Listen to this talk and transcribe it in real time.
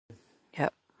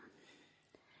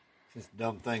This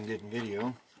dumb thing didn't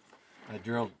video. I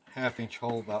drilled a 1/2-inch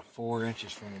hole about 4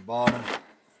 inches from the bottom,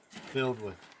 filled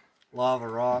with lava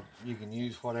rock. You can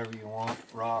use whatever you want,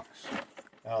 rocks,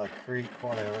 out of the creek,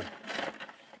 whatever.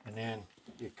 And then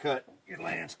you cut your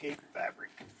landscape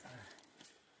fabric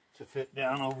to fit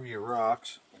down over your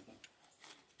rocks.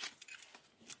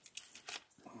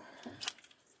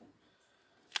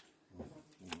 You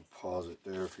can pause it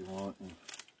there if you want.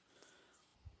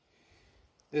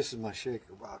 This is my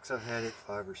shaker box. I've had it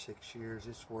 5 or 6 years.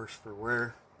 It's worse for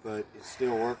wear, but it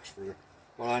still works for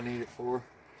what I need it for.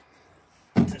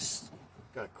 This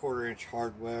got a 1/4 inch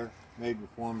hardware made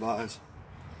with 1-bys.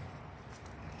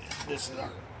 This is our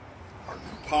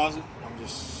composite. I'm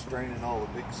just straining all the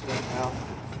big stuff out.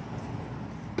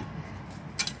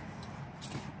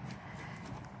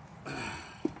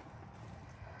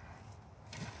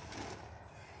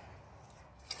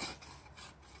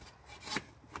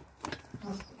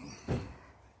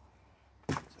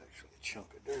 It's actually a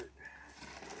chunk of dirt.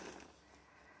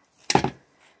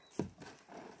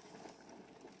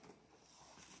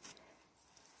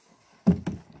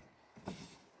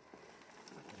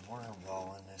 Worms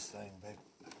all in this thing, babe.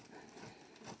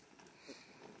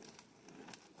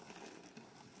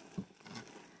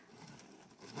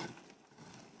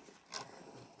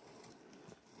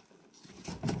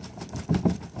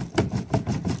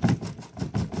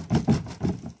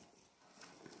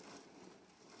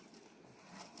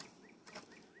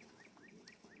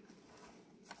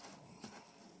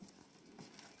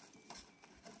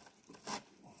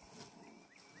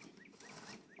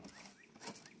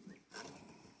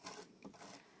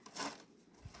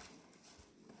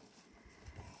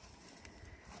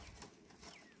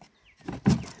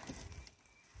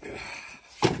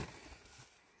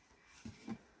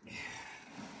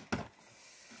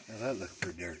 Now that looks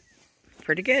pretty dirt.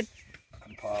 Pretty good.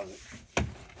 Composite.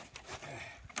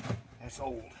 That's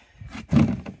old.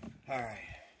 Alright.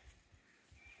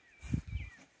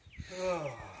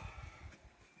 Oh.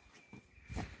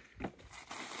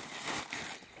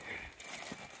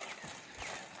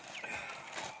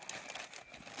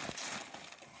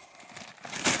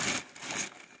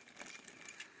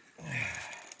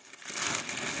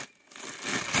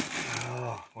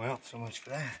 Oh, well, so much for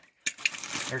that.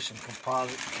 There's some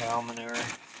composite cow manure.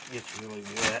 It's really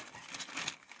wet.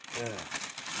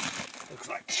 Looks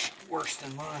like worse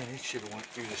than mine. It should have went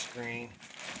through the screen.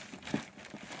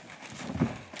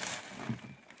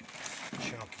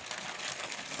 Chunky.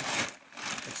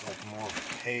 It's like more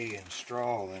hay and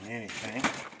straw than anything. I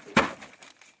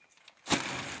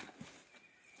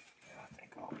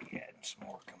think I'll be adding some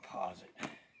more composite.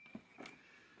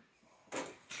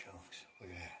 Chunks. Look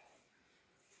at that.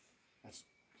 That's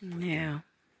Yeah.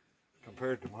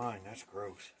 compared to mine, that's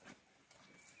gross.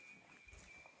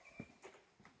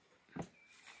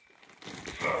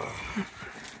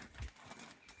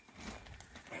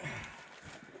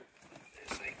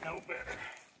 This ain't no better.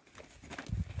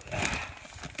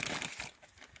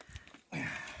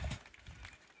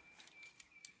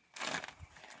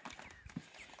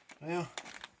 Well,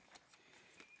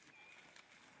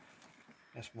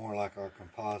 that's more like our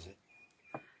composite.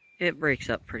 It breaks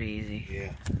up pretty easy.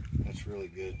 Yeah, that's really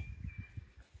good.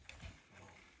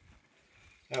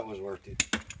 That was worth it.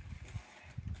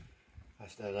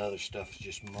 That's that other stuff is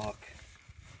just muck.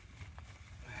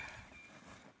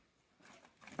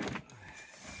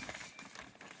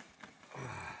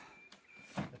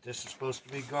 But this is supposed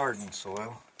to be garden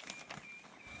soil.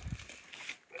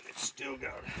 But it's still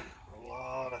got a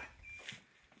lot in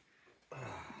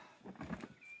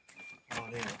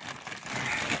it.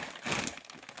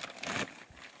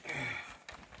 I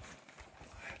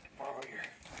have to borrow your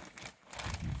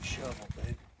shovel,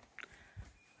 babe.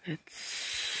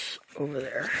 It's over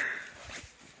there.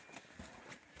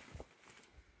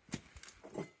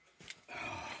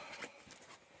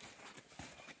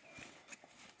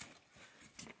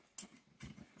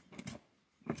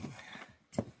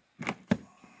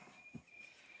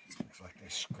 Looks like they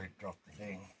scraped off the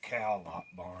dang cow lot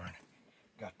barn.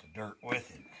 Got the dirt with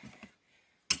it.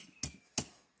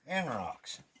 And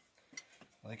rocks.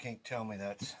 Well, they can't tell me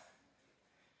that's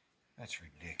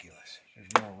ridiculous. There's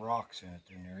more rocks in it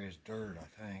than there is dirt, I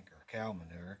think, or cow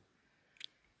manure.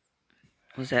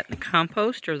 Was that the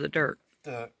compost or the dirt?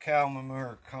 The cow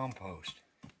manure compost.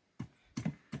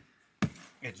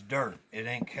 It's dirt. It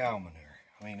ain't cow manure.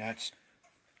 I mean, that's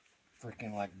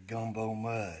freaking like gumbo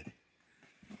mud.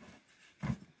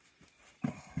 I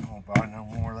don't buy no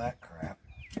more of that crap.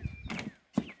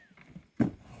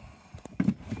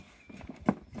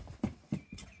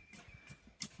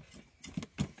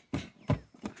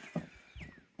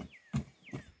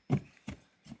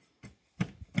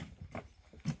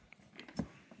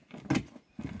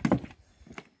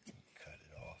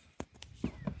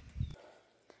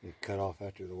 cut off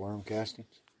after the worm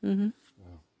castings? Mm-hmm.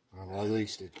 Well, at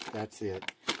least that's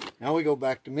it. Now we go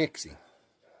back to mixing.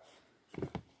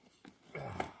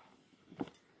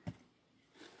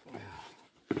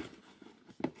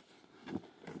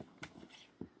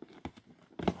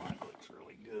 Looks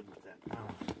really good with that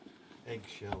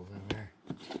eggshells in there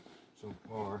so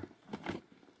far.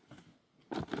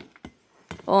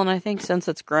 Well, and I think since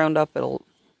it's ground up,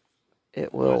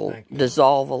 it will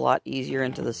dissolve a lot easier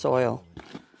into the soil.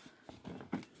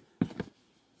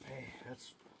 Hey,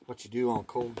 that's what you do on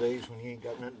cold days when you ain't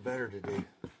got nothing better to do.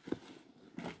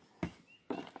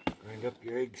 Grind up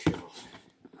your eggshells.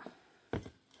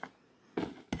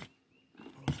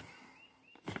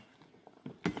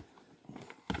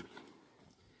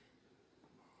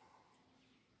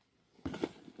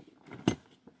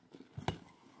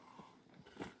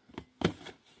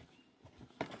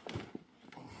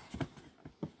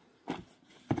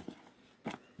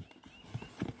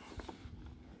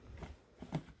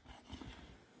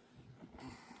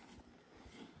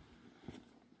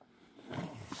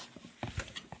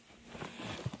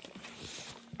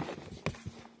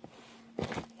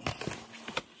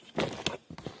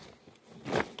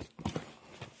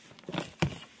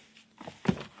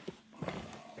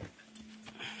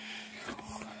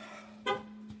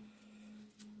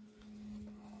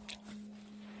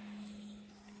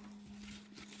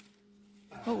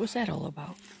 What was that all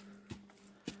about?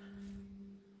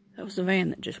 That was the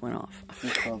van that just went off.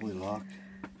 It's probably locked.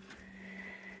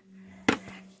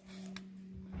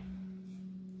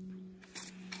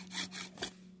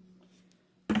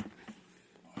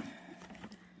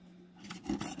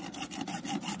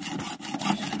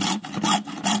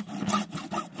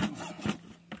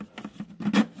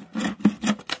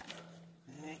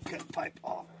 Cut pipe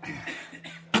off.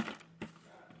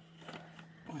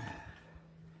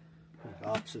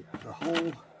 Opposite the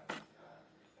hole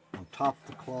on top of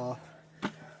the cloth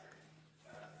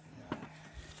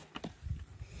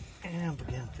and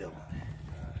begin filling.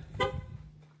 Look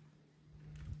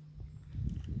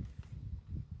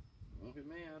at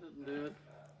me, I didn't do it.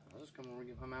 I'll just come over and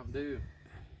get my Mountain Dew.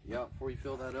 Yeah, before you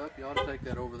fill that up, you ought to take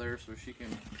that over there so she can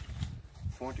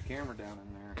point the camera down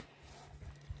in there.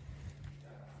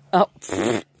 Oh.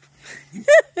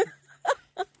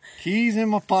 Keys in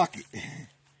my pocket.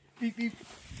 Beep, beep.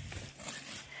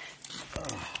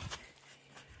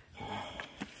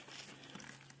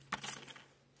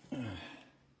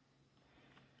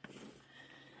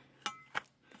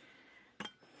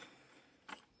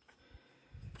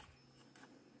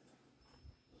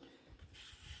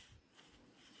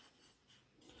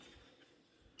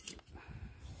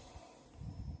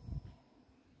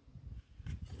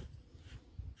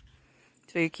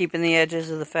 So you're keeping the edges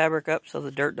of the fabric up so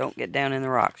the dirt don't get down in the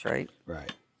rocks, right?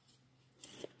 Right.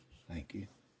 Thank you.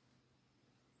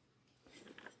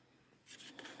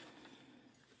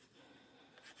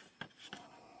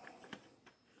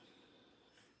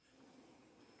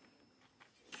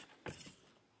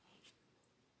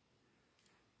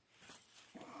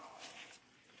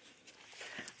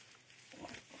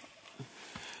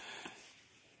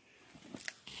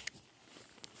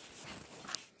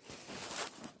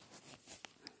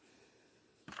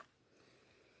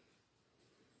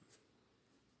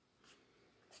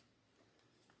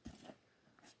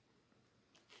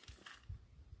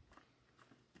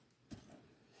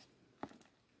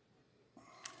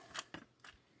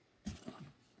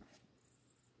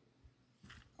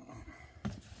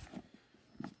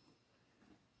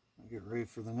 Get ready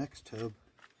for the next tub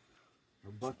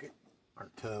or bucket or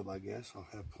tub, I guess. I'll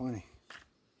have plenty.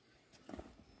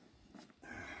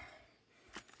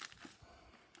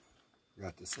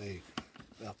 Forgot to say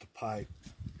about the pipe.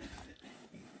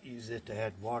 Use it to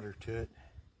add water to it.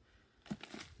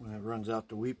 When it runs out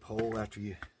the weep hole after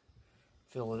you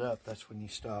fill it up, that's when you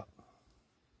stop.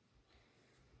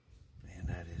 Man,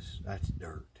 that's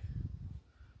dirt.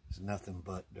 It's nothing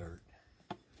but dirt.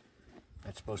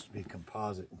 That's supposed to be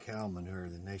composite and cow manure.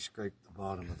 Then they scrape the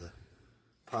bottom of the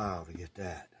pile to get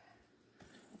that.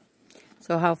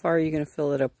 So how far are you going to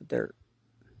fill it up with dirt?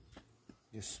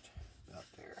 Just about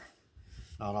there.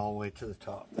 Not all the way to the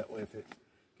top. That way if it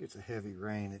gets a heavy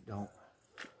rain, it don't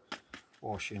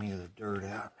wash any of the dirt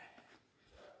out.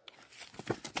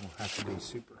 It'll have to be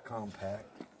super compact.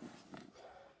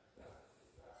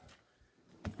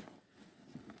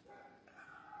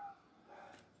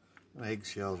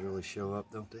 Eggshells really show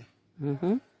up, don't they?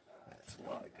 Mm-hmm. That's a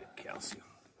lot of good calcium.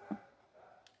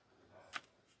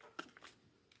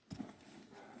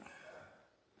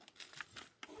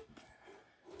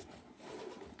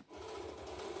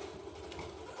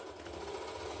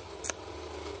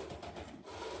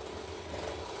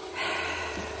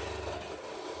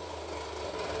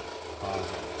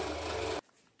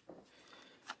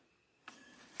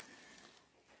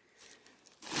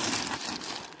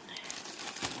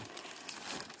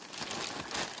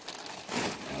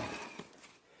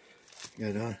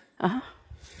 Got on? Uh-huh.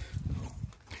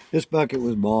 This bucket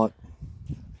was bought.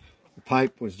 The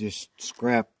pipe was just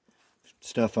scrap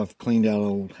stuff I've cleaned out of the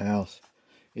old house.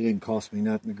 It didn't cost me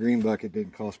nothing. The green bucket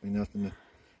didn't cost me nothing.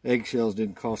 The eggshells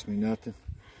didn't cost me nothing.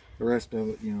 The rest of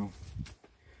it, you know,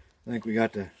 I think we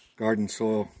got the garden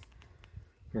soil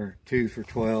for 2 for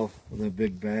 $12 with the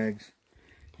big bags.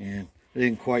 And I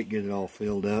didn't quite get it all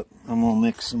filled up. I'm going to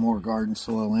mix some more garden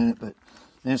soil in it, but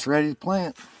then it's ready to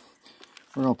plant.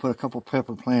 We're going to put a couple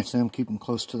pepper plants in them, keep them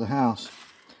close to the house,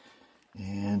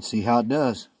 and see how it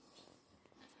does.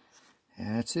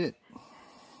 And that's it.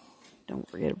 Don't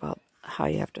forget about how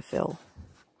you have to fill.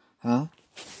 Huh?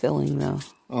 Filling though.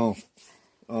 Oh,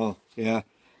 yeah.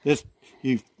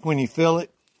 When you fill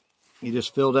it, you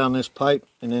just fill down this pipe,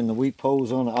 and then the wheat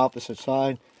pole's on the opposite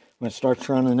side. When it starts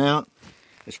running out,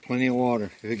 there's plenty of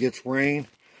water. If it gets rain,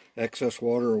 excess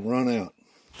water will run out.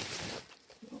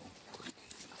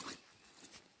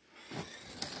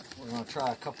 We're going to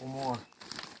try a couple more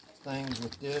things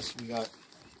with this. We got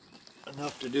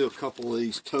enough to do a couple of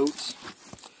these totes.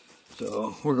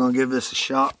 So we're going to give this a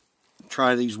shot.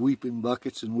 Try these weeping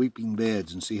buckets and weeping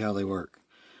beds and see how they work.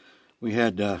 We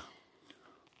had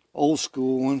old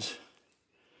school ones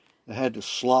that had the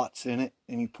slots in it,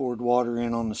 and you poured water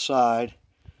in on the side.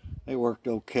 They worked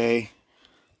okay.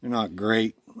 They're not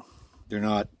great. They're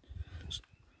not,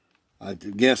 I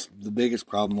guess the biggest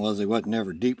problem was they wasn't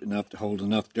never deep enough to hold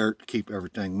enough dirt to keep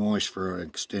everything moist for an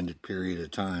extended period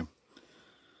of time.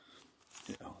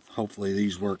 You know, hopefully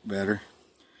these work better.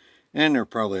 And they're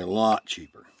probably a lot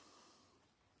cheaper.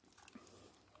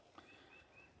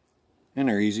 And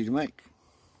they're easy to make.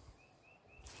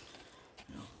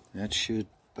 That should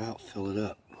about fill it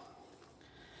up.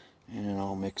 And then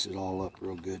I'll mix it all up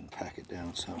real good and pack it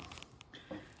down some.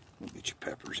 We'll get your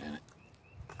peppers in it.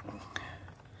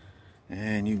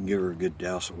 And you can give her a good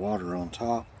douse of water on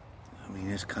top. I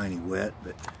mean, it's kind of wet,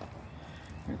 but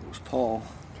there goes Paul.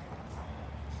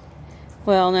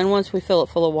 Well, and then once we fill it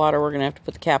full of water, we're going to have to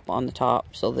put the cap on the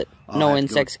top so that no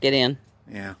insects get in.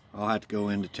 Yeah, I'll have to go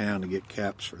into town to get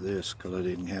caps for this because I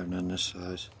didn't have none this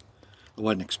size. I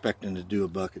wasn't expecting to do a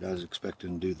bucket. I was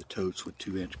expecting to do the totes with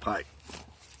 2-inch pipe.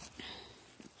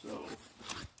 So,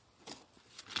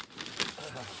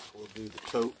 we'll do the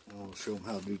tote, and I'll show them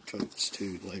how to do totes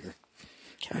too later.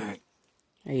 Okay. All right.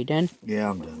 Are you done? Yeah,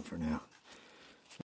 I'm done for now.